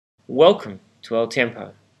Welcome to El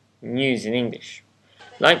Tiempo, news in English.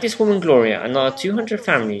 Like this woman Gloria, another 200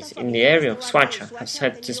 families in the area of Soacha have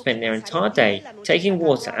had to spend their entire day taking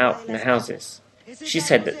water out from the houses. She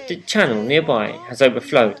said that the channel nearby has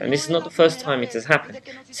overflowed, and this is not the first time it has happened.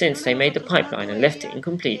 Since they made the pipeline and left it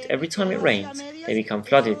incomplete, every time it rains, they become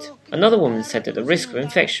flooded. Another woman said that the risk of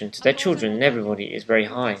infection to their children and everybody is very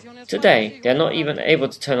high. Today, they are not even able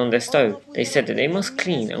to turn on their stove. They said that they must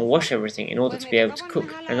clean and wash everything in order to be able to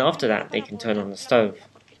cook, and after that they can turn on the stove.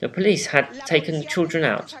 The police had taken the children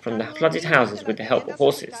out from the flooded houses with the help of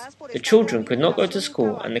horses. The children could not go to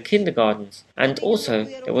school and the kindergartens, and also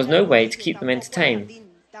there was no way to keep them entertained.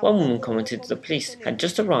 One woman commented that the police had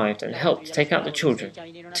just arrived and helped take out the children.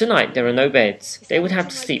 Tonight there are no beds. They would have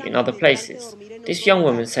to sleep in other places. This young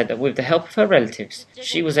woman said that with the help of her relatives,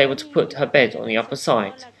 she was able to put her bed on the upper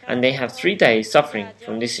side, and they have 3 days suffering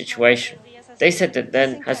from this situation. They said that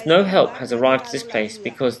then as no help has arrived to this place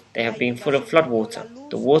because they have been full of flood water.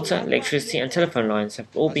 The water, electricity and telephone lines have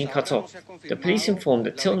all been cut off. The police informed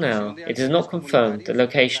that till now it is not confirmed the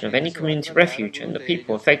location of any community refuge, and the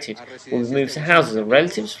people affected will be moved to houses of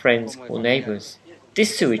relatives, friends or neighbours.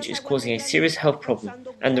 This sewage is causing a serious health problem,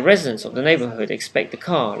 and the residents of the neighbourhood expect the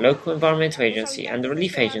CAR, local environmental agency and the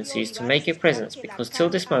relief agencies to make a presence because till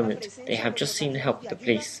this moment they have just seen the help of the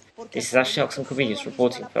police. This is Ashley Oxon-Cobillas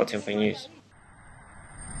reporting for El Tiempo News.